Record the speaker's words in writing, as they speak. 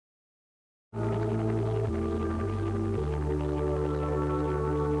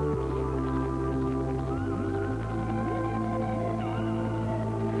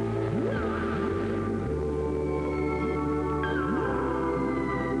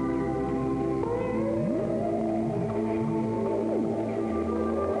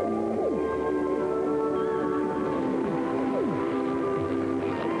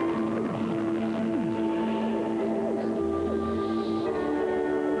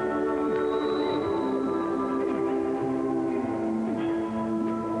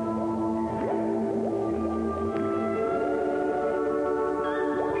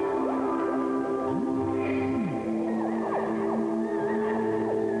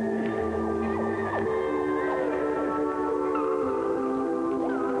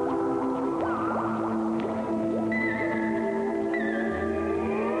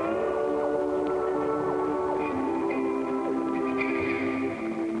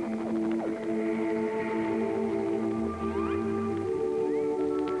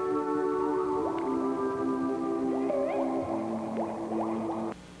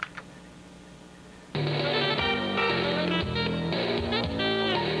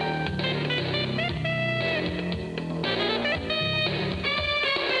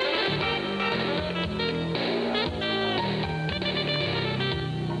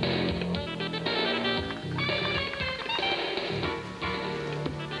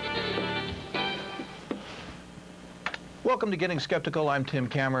Welcome to Getting Skeptical. I'm Tim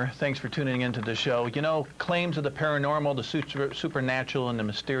Kammer. Thanks for tuning into the show. You know, claims of the paranormal, the supernatural, and the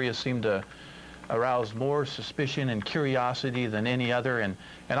mysterious seem to arouse more suspicion and curiosity than any other. And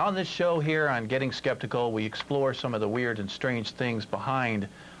on this show here on Getting Skeptical, we explore some of the weird and strange things behind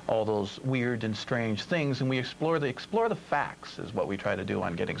all those weird and strange things, and we explore the facts is what we try to do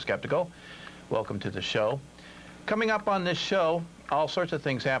on Getting Skeptical. Welcome to the show. Coming up on this show, all sorts of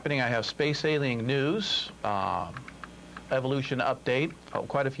things happening. I have space alien news, evolution update,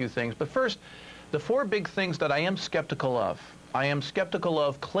 quite a few things. But first, the four big things that I am skeptical of. I am skeptical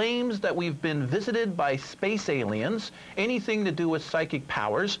of claims that we've been visited by space aliens, anything to do with psychic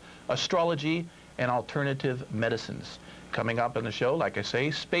powers, astrology, and alternative medicines. Coming up in the show, like I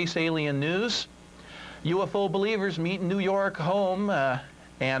say, space alien news, UFO believers meet in New York home,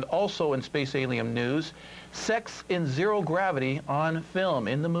 and also in space alien news, sex in zero gravity on film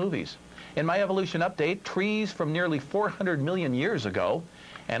in the movies. In my evolution update, trees from nearly 400 million years ago.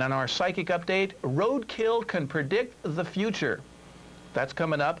 And on our psychic update, roadkill can predict the future. That's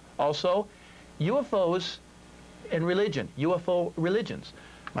coming up. Also, UFOs and religion, UFO religions.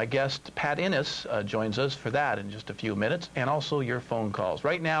 My guest, Pat Innes, joins us for that in just a few minutes, and also your phone calls.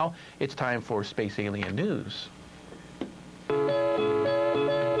 Right now, it's time for Space Alien News.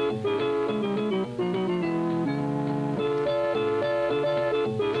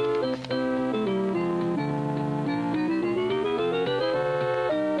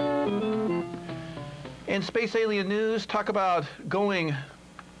 In Space Alien News, talk about going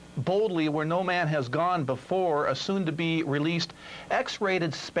boldly where no man has gone before. A soon-to-be released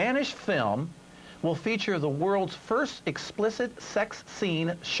X-rated Spanish film will feature the world's first explicit sex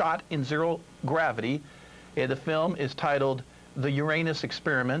scene shot in zero gravity. The film is titled The Uranus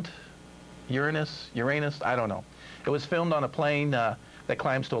Experiment. Uranus, I don't know. It was filmed on a plane that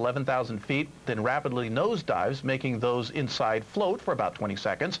climbs to 11,000 feet, then rapidly nosedives, making those inside float for about 20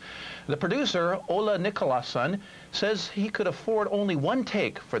 seconds. The producer, Ola Nicolason, says he could afford only one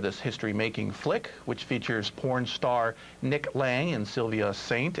take for this history-making flick, which features porn star Nick Lang and Sylvia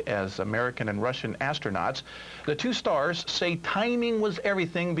Saint as American and Russian astronauts. The two stars say timing was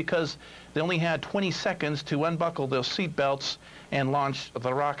everything because they only had 20 seconds to unbuckle their seatbelts and launch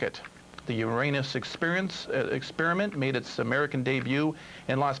the rocket. The Uranus experiment made its American debut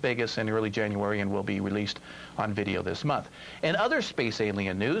in Las Vegas in early January and will be released on video this month. In other space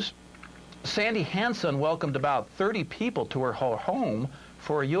alien news, Sandy Hansen welcomed about 30 people to her home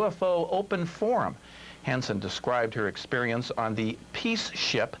for a UFO open forum. Hansen described her experience on the Peace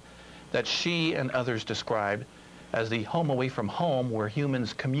Ship that she and others described as the home away from home where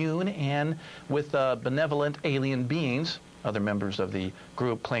humans commune and with benevolent alien beings. Other members of the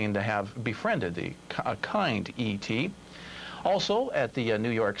group claim to have befriended a kind ET. Also at the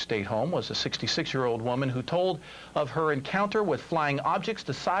New York State home was a 66-year-old woman who told of her encounter with flying objects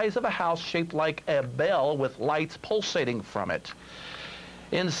the size of a house shaped like a bell with lights pulsating from it.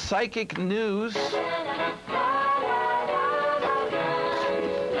 In psychic news,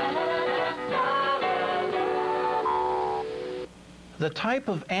 the type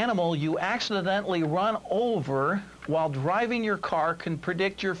of animal you accidentally run over while driving your car can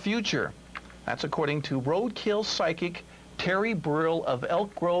predict your future. That's according to roadkill psychic Terry Brill of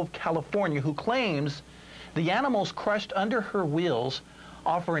Elk Grove, California, who claims the animals crushed under her wheels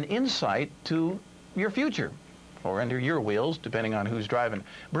offer an insight to your future, or under your wheels, depending on who's driving.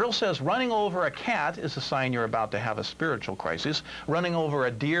 Brill says running over a cat is a sign you're about to have a spiritual crisis. Running over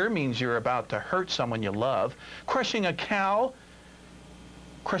a deer means you're about to hurt someone you love. Crushing a crow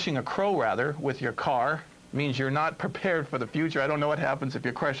rather, with your car means you're not prepared for the future. I don't know what happens if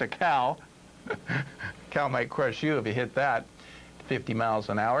you crush a cow. Cow might crush you if you hit that 50 miles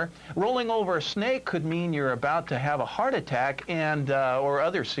an hour. Rolling over a snake could mean you're about to have a heart attack and or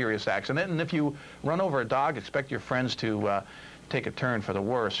other serious accident. And if you run over a dog, expect your friends to take a turn for the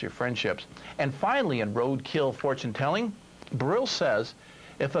worse, your friendships. And finally, in roadkill fortune telling, Brill says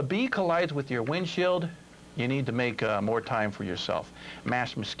if a bee collides with your windshield, you need to make more time for yourself.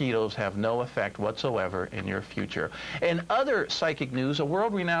 Mass mosquitoes have no effect whatsoever in your future. In other psychic news, a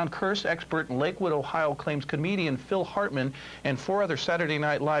world-renowned curse expert in Lakewood, Ohio, claims comedian Phil Hartman and 4 other Saturday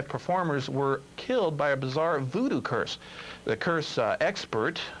Night Live performers were killed by a bizarre voodoo curse. The curse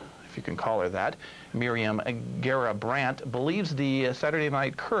expert, if you can call her that, Miriam Garabrandt, believes the Saturday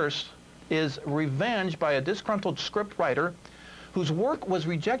Night curse is revenge by a disgruntled scriptwriter whose work was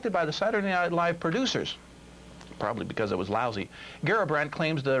rejected by the Saturday Night Live producers, probably because it was lousy. Garabrandt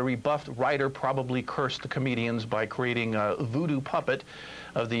claims the rebuffed writer probably cursed the comedians by creating a voodoo puppet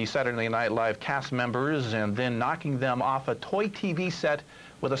of the Saturday Night Live cast members and then knocking them off a toy TV set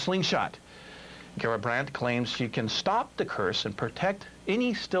with a slingshot. Garabrandt claims she can stop the curse and protect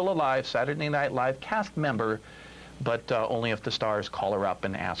any still alive Saturday Night Live cast member, but only if the stars call her up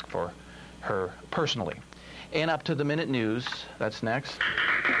and ask for her personally. And up-to-the-minute news, that's next.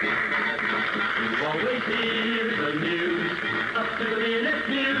 You always hear the news, up-to-the-minute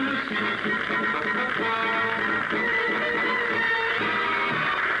news.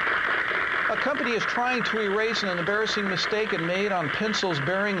 A company is trying to erase an embarrassing mistake it made on pencils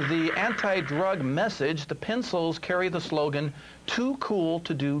bearing the anti-drug message. The pencils carry the slogan, "Too cool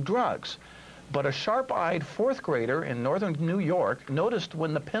to do drugs." But a sharp-eyed fourth grader in northern New York noticed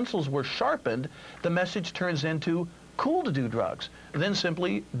when the pencils were sharpened, the message turns into "cool to do drugs," then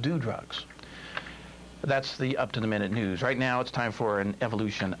simply "do drugs." That's the up-to-the-minute news. Right now, it's time for an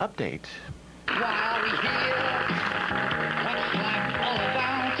evolution update. What are we here? What's life all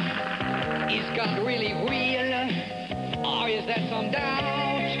about? Is God really real? Or is there some doubt?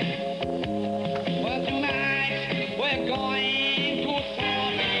 Well, tonight we're going to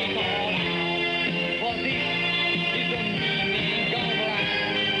sort it all out. For this is the meaning of life.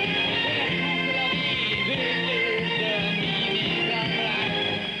 This is the meaning of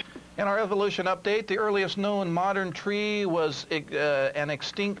life. In our evolution update, the earliest known modern tree was an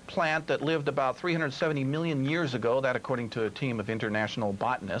extinct plant that lived about 370 million years ago, that according to a team of international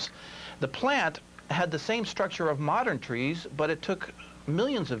botanists. The plant had the same structure of modern trees, but it took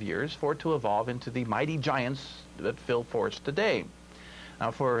millions of years for it to evolve into the mighty giants that fill forests today.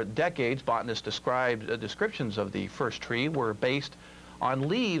 Now, for decades, botanists descriptions of the first tree were based on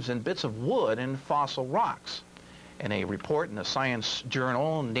leaves and bits of wood and fossil rocks. In a report in the science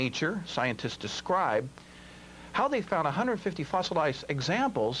journal Nature, scientists describe how they found 150 fossilized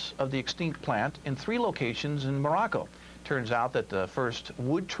examples of the extinct plant in 3 locations in Morocco. Turns out that the first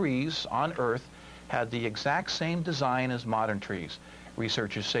wood trees on Earth had the exact same design as modern trees.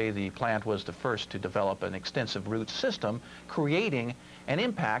 Researchers say the plant was the first to develop an extensive root system, creating an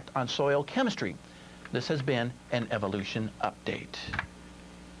impact on soil chemistry. This has been an evolution update.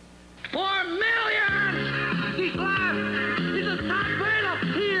 For millions, this life is a sad veil of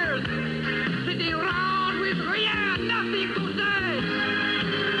tears, sitting around with nothing to say.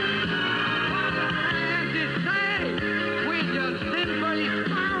 What the heck is say? We just simply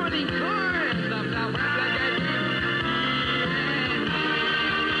spiraling currents of the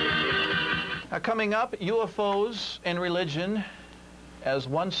Now, coming up, UFOs and religion as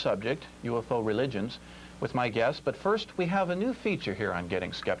one subject, UFO religions, with my guest. But first, we have a new feature here on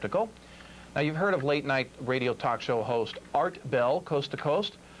Getting Skeptical. Now, you've heard of late-night radio talk show host Art Bell, Coast to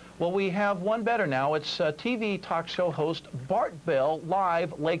Coast. Well, we have one better now. It's TV talk show host Bart Bell,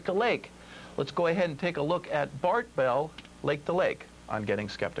 live Lake to Lake. Let's go ahead and take a look at Bart Bell, Lake to Lake, on Getting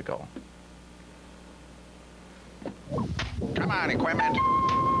Skeptical. Come on, equipment.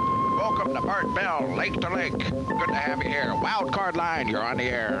 Welcome to Bart Bell, Lake to Lake. Good to have you here. Wild card line, you're on the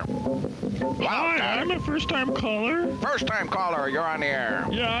air. Hi, I'm a first-time caller. First-time caller, you're on the air.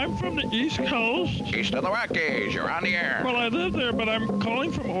 Yeah, I'm from the East Coast. East of the Rockies, you're on the air. Well, I live there, but I'm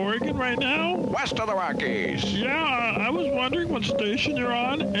calling from Oregon right now. West of the Rockies. Yeah, I was wondering what station you're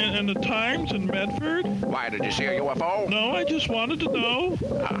on and the times in Medford. Why, did you see a UFO? No, I just wanted to know.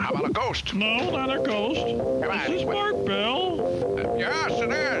 How about a ghost? No, not a ghost. Come on. Is this Bart Bell? Yes,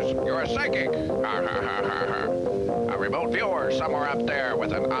 it is. You're a psychic. A remote viewer somewhere up there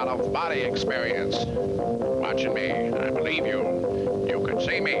with an out-of-body experience. Watching me. I believe you. You can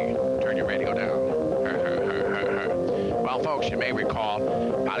see me. Turn your radio down. Well, folks, you may recall,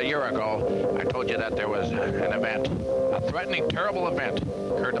 about a year ago, I told you that there was an event, a threatening, terrible event,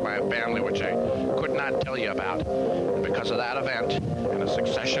 occurred to my family, which I could not tell you about. And because of that event and a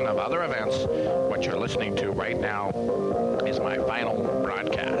succession of other events, what you're listening to right now is my final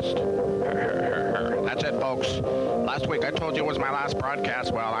broadcast. That's it, folks. Last week I told you it was my last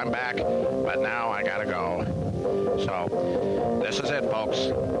broadcast. Well, I'm back, but now I gotta go. So, this is it, folks.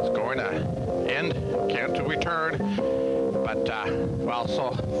 It's going to end, can't return. But, well,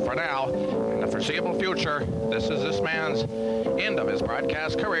 so for now, in the foreseeable future, this is this man's end of his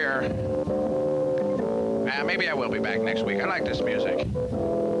broadcast career. Maybe I will be back next week. I like this music.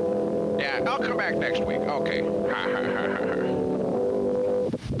 Yeah, I'll come back next week. Okay.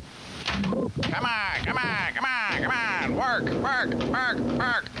 Come on, come on, come on, come on. Work, work, work,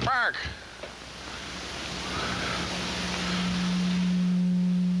 work, work.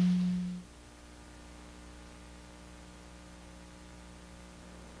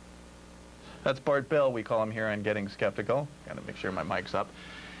 That's Bart Bell, we call him here on Getting Skeptical. Got to make sure my mic's up.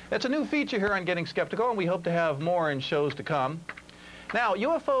 It's a new feature here on Getting Skeptical, and we hope to have more in shows to come. Now,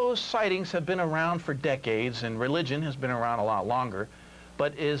 UFO sightings have been around for decades, and religion has been around a lot longer.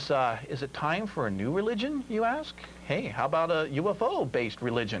 But is it time for a new religion, you ask? Hey, how about a UFO-based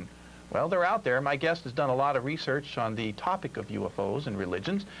religion? Well, they're out there. My guest has done a lot of research on the topic of UFOs and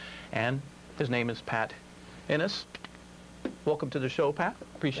religions, and his name is Pat Innes. Welcome to the show, Pat.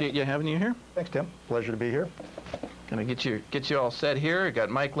 Appreciate you having you here. Thanks, Tim. Pleasure to be here. Gonna get you all set here. Got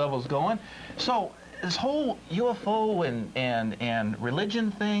mic levels going. So this whole UFO and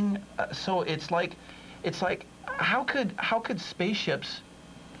religion thing. So it's like how could spaceships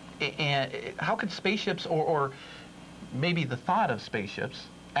or maybe the thought of spaceships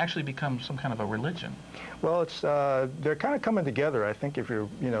actually become some kind of a religion? Well, it's they're kind of coming together. I think if you're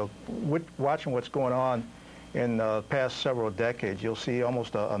watching what's going on in the past several decades, you'll see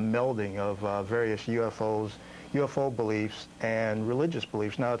almost a melding of various UFO beliefs and religious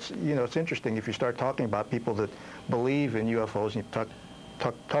beliefs. Now, it's interesting if you start talking about people that believe in UFOs and you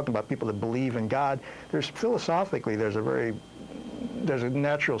talking about people that believe in God. Philosophically, there's a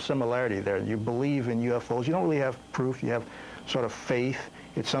natural similarity there. You believe in UFOs. You don't really have proof. You have sort of faith.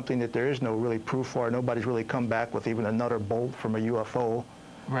 It's something that there is no really proof for. Nobody's really come back with even a nut or bolt from a UFO.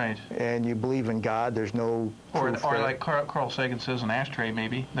 Right. And you believe in God. There's no proof or like Carl Sagan says, an ashtray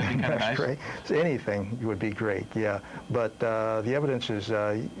maybe. That'd be kind of nice. Ashtray. So anything would be great. Yeah. But the evidence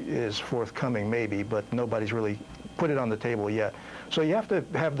is forthcoming maybe, but nobody's really put it on the table yet. So you have to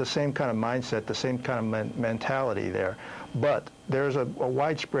have the same kind of mindset, the same kind of mentality there. But there's a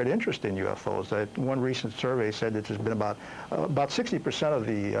widespread interest in UFOs. That one recent survey said that there's been about 60% of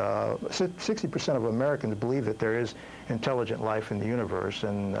the 60% of Americans believe that there is intelligent life in the universe,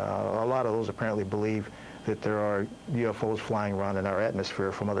 and a lot of those apparently believe that there are UFOs flying around in our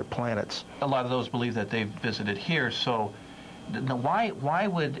atmosphere from other planets. A lot of those believe that they've visited here. So why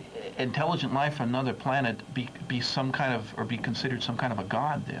would intelligent life on another planet be some kind of, or be considered some kind of a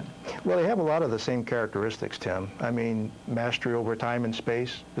god then? Well, they have a lot of the same characteristics, Tim. I mean, mastery over time and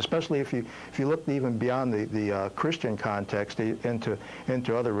space, especially if you look even beyond the Christian context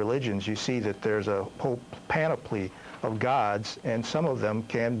into other religions, you see that there's a whole panoply of gods, and some of them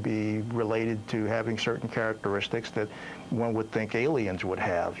can be related to having certain characteristics that one would think aliens would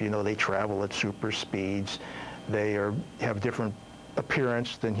have. They travel at super speeds. They have different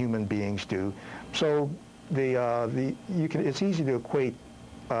appearance than human beings do. So it's easy to equate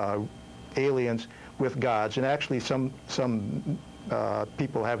aliens with gods, and actually some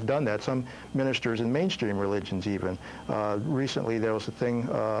people have done that. Some ministers in mainstream religions even. Recently there was a thing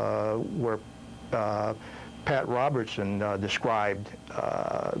where Pat Robertson described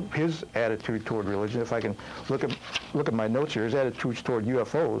his attitude toward religion. If I can look at my notes here, his attitudes toward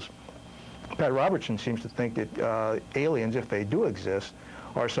UFOs. Pat Robertson seems to think that aliens, if they do exist,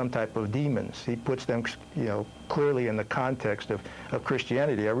 are some type of demons. He puts them, clearly in the context of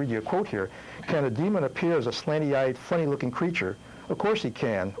Christianity. I read you a quote here. Can a demon appear as a slanty-eyed, funny-looking creature? Of course he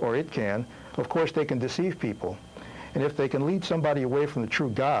can, or it can. Of course they can deceive people. And if they can lead somebody away from the true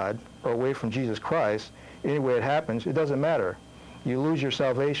God, or away from Jesus Christ, any way it happens, it doesn't matter. You lose your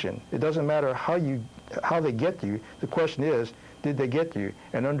salvation. It doesn't matter how they get you. The question is, did they get you,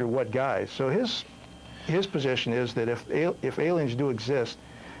 and under what guise? So his position is that if aliens do exist,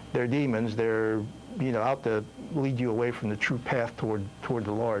 they're demons. They're out to lead you away from the true path toward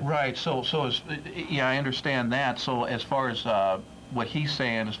the Lord. Right. So I understand that. So as far as what he's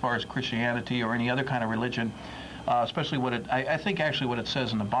saying, as far as Christianity or any other kind of religion, especially I think actually what it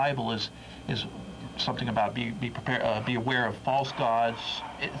says in the Bible is something about be prepared, be aware of false gods,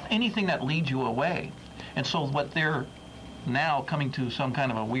 anything that leads you away. And so what they're now coming to some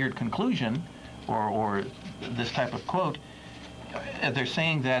kind of a weird conclusion, or this type of quote, they're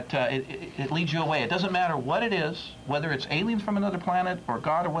saying that it leads you away. It doesn't matter what it is, whether it's aliens from another planet or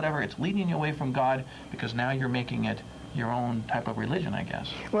God or whatever, it's leading you away from God because now you're making it your own type of religion, I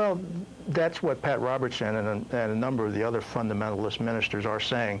guess. Well, that's what Pat Robertson and a number of the other fundamentalist ministers are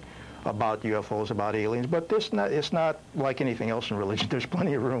saying about UFOs, about aliens, but it's not like anything else in religion. There's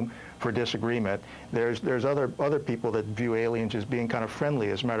plenty of room for disagreement. There's other people that view aliens as being kind of friendly.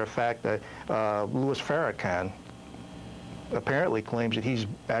 As a matter of fact, Louis Farrakhan apparently claims that he's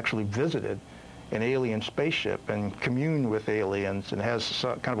actually visited an alien spaceship and communed with aliens and has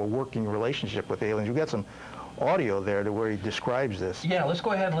kind of a working relationship with aliens. We've got some audio there to where he describes this. Yeah, let's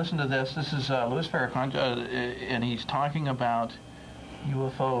go ahead and listen to this. This is Louis Farrakhan, and he's talking about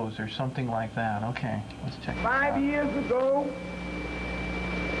UFOs or something like that. Okay, let's check it out. 5 years ago,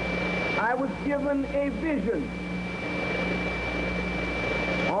 I was given a vision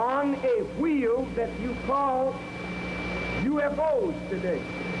on a wheel that you call UFOs today.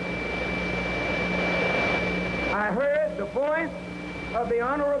 I heard the voice of the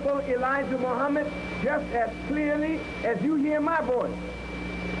Honorable Elijah Muhammad just as clearly as you hear my voice.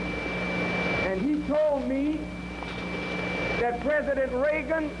 that President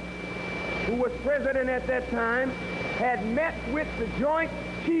Reagan, who was president at that time, had met with the Joint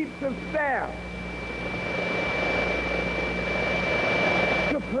Chiefs of Staff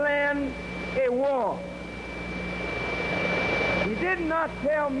to plan a war. He did not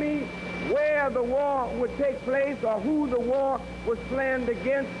tell me where the war would take place or who the war was planned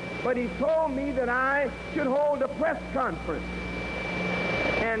against, but he told me that I should hold a press conference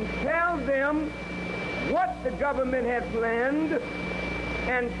and tell them what the government had planned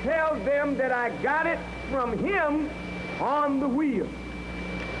and tell them that I got it from him on the wheel.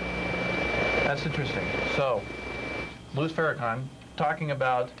 That's interesting. So, Louis Farrakhan talking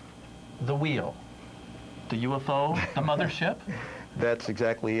about the wheel, the UFO, the mothership. That's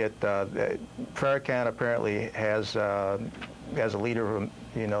exactly it. Farrakhan apparently has, as a leader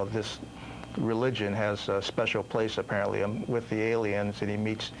of, this religion, has a special place apparently with the aliens, and he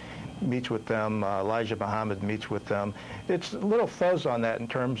meets with them. Elijah Muhammad meets with them. It's a little fuzz on that in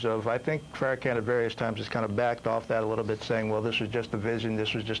terms of, I think Farrakhan at various times has kind of backed off that a little bit, saying, well, this was just a vision,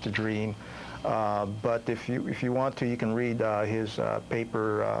 this was just a dream. But if you want to, you can read his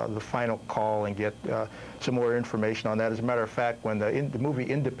paper, The Final Call, and get some more information on that. As a matter of fact, when the movie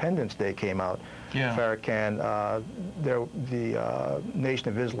Independence Day came out, Farrakhan, the Nation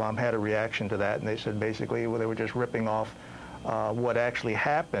of Islam had a reaction to that, and they said basically, well, they were just ripping off what actually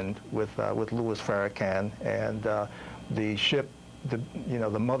happened with Louis Farrakhan, and the ship, the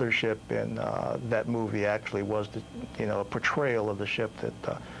mothership in that movie actually was a portrayal of the ship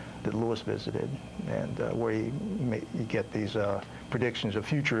that Louis visited, and where you get these predictions of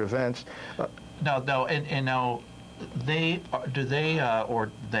future events. Now, I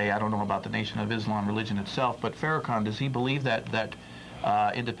don't know about the Nation of Islam religion itself, but Farrakhan, does he believe that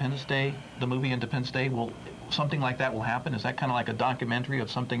Independence Day, the movie Independence Day, something like that will happen? Is that kind of like a documentary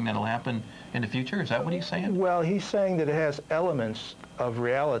of something that'll happen in the future? Is that what he's saying? Well, he's saying that it has elements of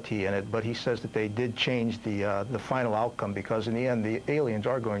reality in it, but he says that they did change the final outcome, because in the end the aliens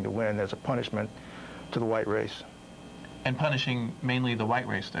are going to win as a punishment to the white race. And punishing mainly the white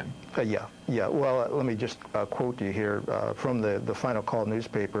race, then? Yeah. Well, let me just quote you here from the Final Call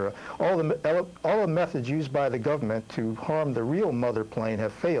newspaper. All the methods used by the government to harm the real mother plane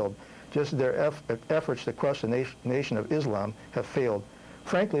have failed, just as their efforts to crush the Nation of Islam have failed.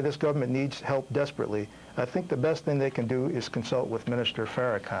 Frankly, this government needs help desperately. I think the best thing they can do is consult with Minister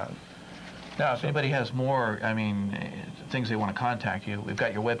Farrakhan. Now, if anybody has more, things they want to contact you, we've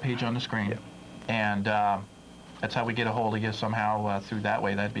got your webpage on the screen, and that's how we get a hold of you somehow through that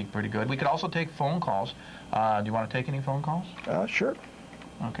way. That'd be pretty good. We could also take phone calls. Do you want to take any phone calls? Sure.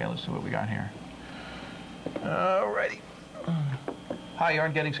 Okay, let's see what we got here. Alrighty. Hi, you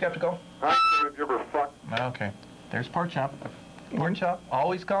aren't getting skeptical? Okay. There's Pork Chop. Pork Chop,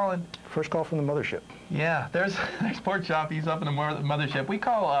 always calling. First call from the mothership. Yeah, there's Pork Chop. He's up in the mothership. We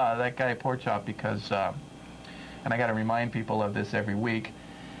call that guy Pork Chop because, and I got to remind people of this every week,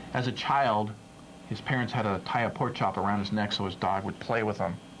 as a child, his parents had to tie a pork chop around his neck so his dog would play with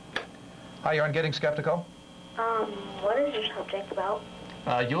him. Hi, you aren't getting skeptical? What is your subject about?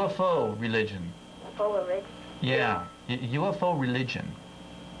 UFO religion. UFO religion? Yeah, UFO religion.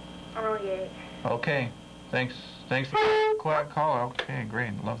 Oh, yeah. Okay, thanks for the quiet caller. Okay,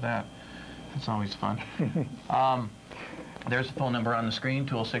 great, love that. That's always fun. There's the phone number on the screen,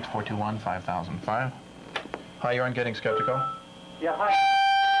 206-421-5005. Hi, you aren't getting skeptical? Yeah, hi.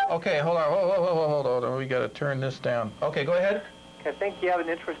 Okay, hold on. We got to turn this down. Okay, go ahead. I think you have an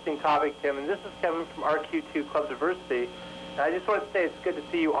interesting topic, Tim, and this is Kevin from RQ2 Club Diversity. And I just want to say it's good to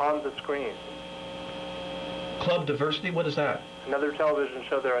see you on the screen. Club Diversity? What is that? Another television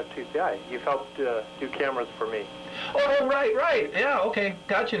show there at 2CI. You've helped do cameras for me. Oh, right. Yeah, okay.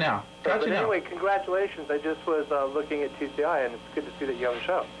 Got you now. But anyway, congratulations. I just was looking at 2CI, and it's good to see that you have a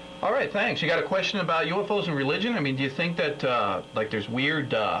show. All right, thanks. You got a question about UFOs and religion? Do you think that, there's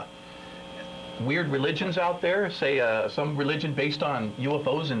weird religions out there? Say, some religion based on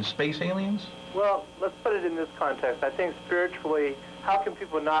UFOs and space aliens? Well, let's put it in this context. I think spiritually, how can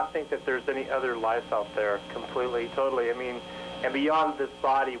people not think that there's any other life out there completely, totally? And beyond this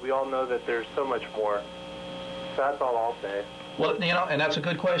body, we all know that there's so much more. So that's all I'll say. Well, and that's a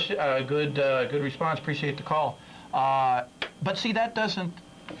good question, good response. Appreciate the call. But see,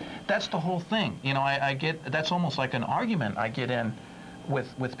 that's the whole thing. I get, that's almost like an argument I get in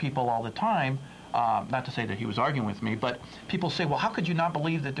with people all the time. Not to say that he was arguing with me, but people say, well, how could you not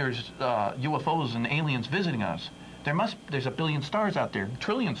believe that there's UFOs and aliens visiting us? There's a billion stars out there,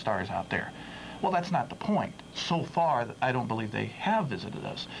 trillion stars out there. Well, that's not the point. So far, I don't believe they have visited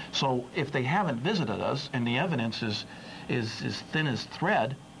us. So if they haven't visited us and the evidence is thin as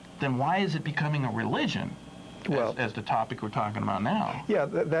thread, then why is it becoming a religion? as the topic we're talking about now. Yeah,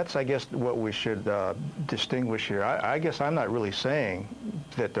 that's, I guess, what we should distinguish here. I guess I'm not really saying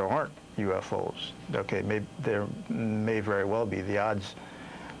that there aren't UFOs. Okay, there may very well be. The odds,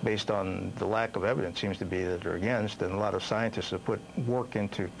 based on the lack of evidence, seems to be that they're against, and a lot of scientists have put work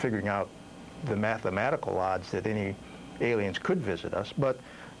into figuring out the mathematical odds that any aliens could visit us. But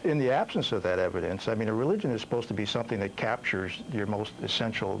in the absence of that evidence, I mean, a religion is supposed to be something that captures your most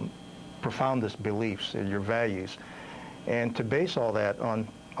essential, profoundest beliefs and your values. And to base all that on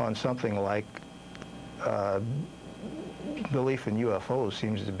something like belief in UFOs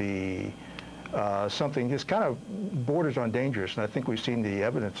seems to be something that's kind of borders on dangerous. And I think we've seen the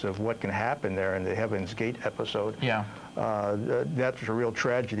evidence of what can happen there in the Heaven's Gate episode. Yeah. That's a real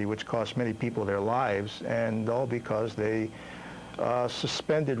tragedy which cost many people their lives, and all because they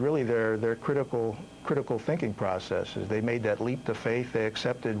suspended really their critical thinking processes. They made that leap to faith. They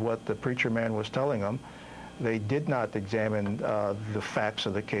accepted what the preacher man was telling them. They did not examine the facts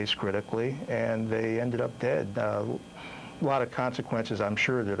of the case critically, and they ended up dead. A lot of consequences, I'm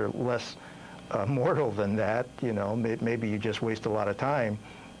sure, that are less mortal than that. You know, maybe you just waste a lot of time,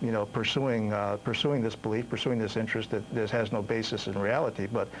 you know, pursuing this belief, pursuing this interest that has no basis in reality.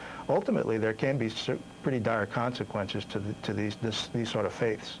 But ultimately, there can be pretty dire consequences to these sort of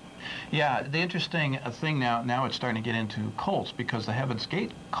faiths. Yeah, the interesting thing now it's starting to get into cults, because the Heaven's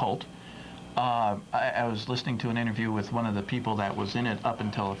Gate cult, I was listening to an interview with one of the people that was in it up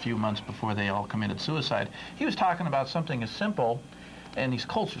until a few months before they all committed suicide. He was talking about something as simple, and these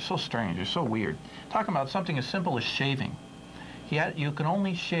cults are so strange, they're so weird, talking about something as simple as shaving. You can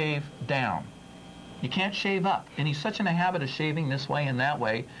only shave down. You can't shave up. And he's such in a habit of shaving this way and that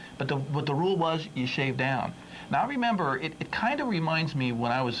way, but the rule was you shave down. Now remember, it kind of reminds me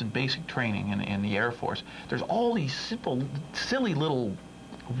when I was in basic training in the Air Force. There's all these simple, silly little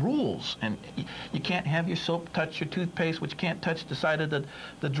rules, and you can't have your soap touch your toothpaste, which can't touch the side of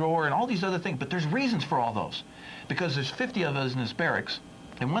the drawer, and all these other things. But there's reasons for all those, because there's 50 of us in this barracks,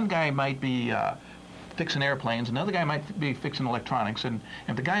 and one guy might be fixing airplanes, another guy might be fixing electronics, and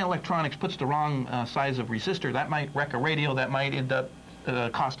if the guy in electronics puts the wrong size of resistor, that might wreck a radio, that might end up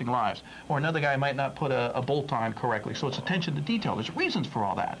costing lives. Or another guy might not put a bolt on correctly. So it's attention to detail. There's reasons for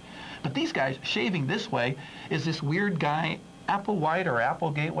all that. But these guys shaving this way is this weird guy, Applewhite or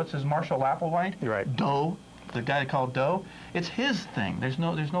Applegate, what's his, Marshall Applewhite? You're right. Doe, the guy called Doe. It's his thing. There's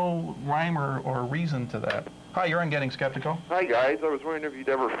no rhyme or reason to that. Hi, you're on Getting Skeptical. Hi, guys. I was wondering if you'd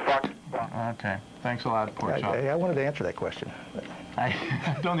ever fucked. Okay. Thanks a lot, Porkchop. I wanted to answer that question.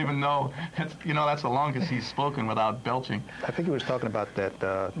 I don't even know. That's the longest he's spoken without belching. I think he was talking about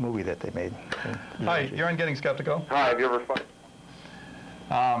that movie that they made. Hi, you're on Getting Skeptical. Hi, have you ever fucked?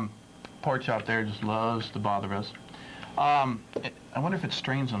 Porkchop there just loves to bother us. I wonder if it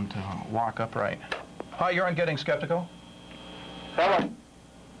strains him to walk upright. Hi, you're on Getting Skeptical. Hello.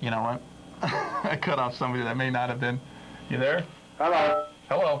 You know what? I cut off somebody that may not have been. You there? Hello.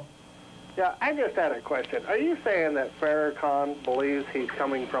 Hello. Yeah, I just had a question. Are you saying that Farrakhan believes he's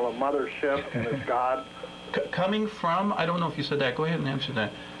coming from a mothership and is God? Coming from? I don't know if you said that. Go ahead and answer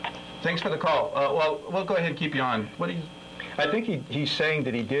that. Thanks for the call. Well, we'll go ahead and keep you on. What do you... I think he's saying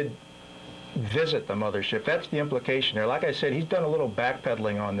that he did visit the mothership. That's the implication there. Like I said, he's done a little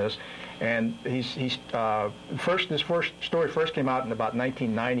backpedaling on this, and this first story first came out in about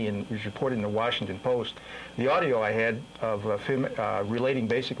 1990 and was reported in the Washington Post. The audio I had of him relating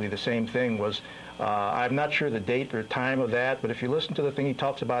basically the same thing was, I'm not sure the date or time of that, but if you listen to the thing, he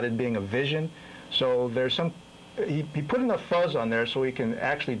talks about it being a vision. So there's some, he put enough fuzz on there so he can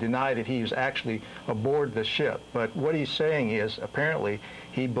actually deny that he was actually aboard the ship. But what he's saying is, apparently,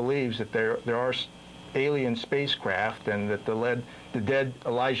 he believes that there are alien spacecraft, and that the dead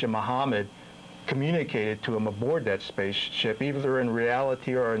Elijah Muhammad communicated to him aboard that spaceship, either in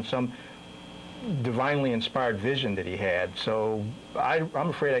reality or in some divinely inspired vision that he had. So I'm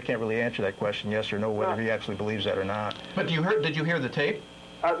afraid I can't really answer that question, yes or no, whether he actually believes that or not. But did you hear the tape?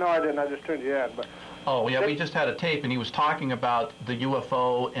 No, I didn't. I just tuned you in. But oh, yeah, we just had a tape, and he was talking about the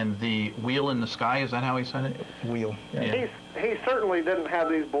UFO and the wheel in the sky. Is that how he said it? Wheel. Yeah. He certainly didn't have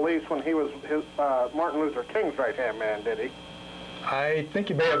these beliefs when he was Martin Luther King's right-hand man, did he? I think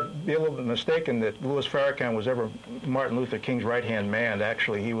you may be a little bit mistaken that Louis Farrakhan was ever Martin Luther King's right-hand man.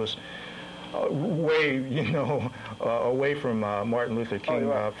 Actually, he was way, away from Martin Luther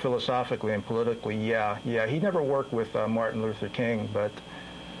King philosophically and politically. Yeah. He never worked with Martin Luther King, but...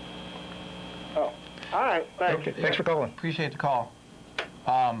 Oh, all right. Thanks. Okay, thanks for calling. Appreciate the call.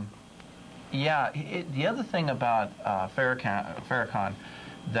 The other thing about Farrakhan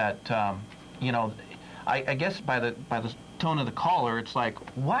that, I guess by the tone of the caller, it's like,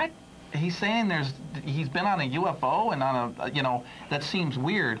 what? he's saying he's been on a UFO and on a, that seems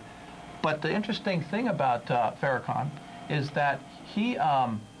weird. But the interesting thing about Farrakhan is that he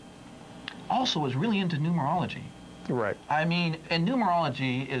also is really into numerology. Right. I mean, and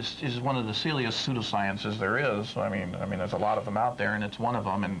numerology is one of the silliest pseudosciences there is. I mean, there's a lot of them out there, and it's one of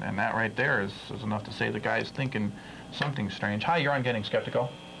them, and that right there is enough to say the guy's thinking something strange. Hi, you're on Getting Skeptical.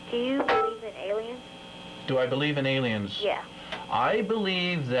 Do you believe in aliens? Do I believe in aliens? Yeah. I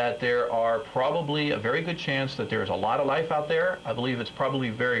believe that there are probably a very good chance that there's a lot of life out there. I believe it's probably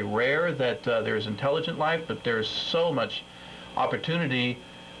very rare that there's intelligent life, but there's so much opportunity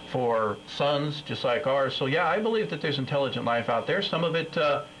for suns just like ours. So yeah, I believe that there's intelligent life out there. Some of it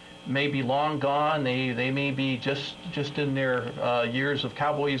may be long gone. They may be just in their years of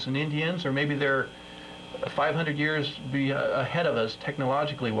cowboys and Indians, or maybe they're 500 years ahead of us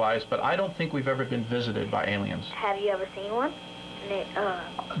technologically wise, but I don't think we've ever been visited by aliens. Have you ever seen one?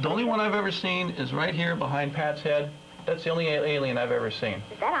 The only one I've ever seen is right here behind Pat's head. That's the only alien I've ever seen.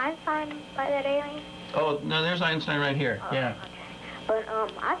 Is that Einstein by that alien? Oh, no, there's Einstein right here. Oh, yeah. Okay. But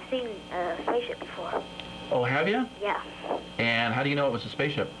I've seen a spaceship before. Oh, have you? Yeah. And how do you know it was a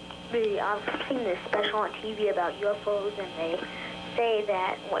spaceship? I've seen this special on TV about UFOs, and they say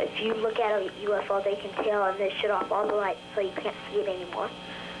that if you look at a UFO, they can tell, and they shut off all the lights so you can't see it anymore.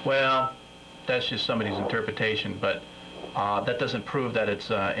 Well, that's just somebody's interpretation, but that doesn't prove that it's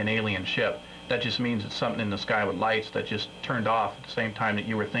an alien ship. That just means it's something in the sky with lights that just turned off at the same time that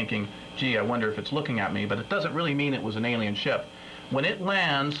you were thinking, gee, I wonder if it's looking at me, but it doesn't really mean it was an alien ship. When it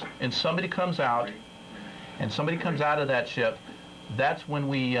lands and somebody comes out of that ship, that's when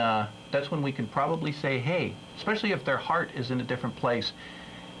we can probably say, hey, especially if their heart is in a different place,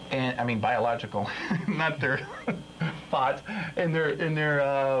 and I mean biological, not their thought, and their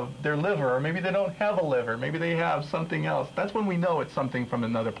liver, or maybe they don't have a liver, maybe they have something else. That's when we know it's something from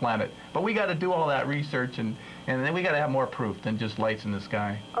another planet. But we got to do all that research, and then we got to have more proof than just lights in the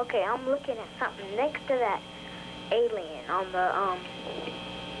sky. Okay, I'm looking at something next to that alien on the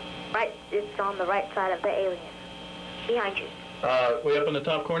right. It's on the right side of the alien, behind you. Way up in the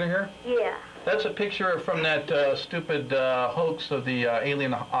top corner here? Yeah. That's a picture from that stupid hoax of the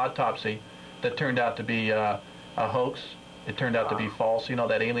alien autopsy that turned out to be a hoax. It turned out to be false. You know,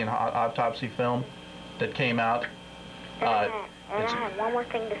 that alien autopsy film that came out? And I have one more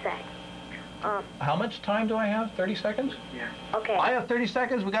thing to say. How much time do I have? 30 seconds? Yeah. Okay. I have 30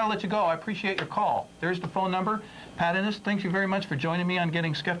 seconds. We got to let you go. I appreciate your call. There's the phone number. Pat Innes, thank you very much for joining me on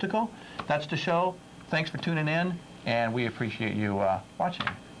Getting Skeptical. That's the show. Thanks for tuning in, and we appreciate you watching.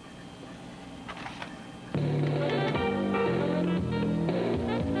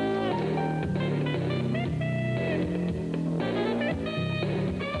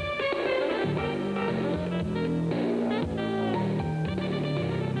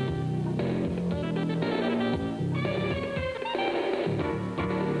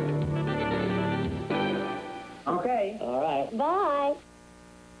 Okay. All right. Bye.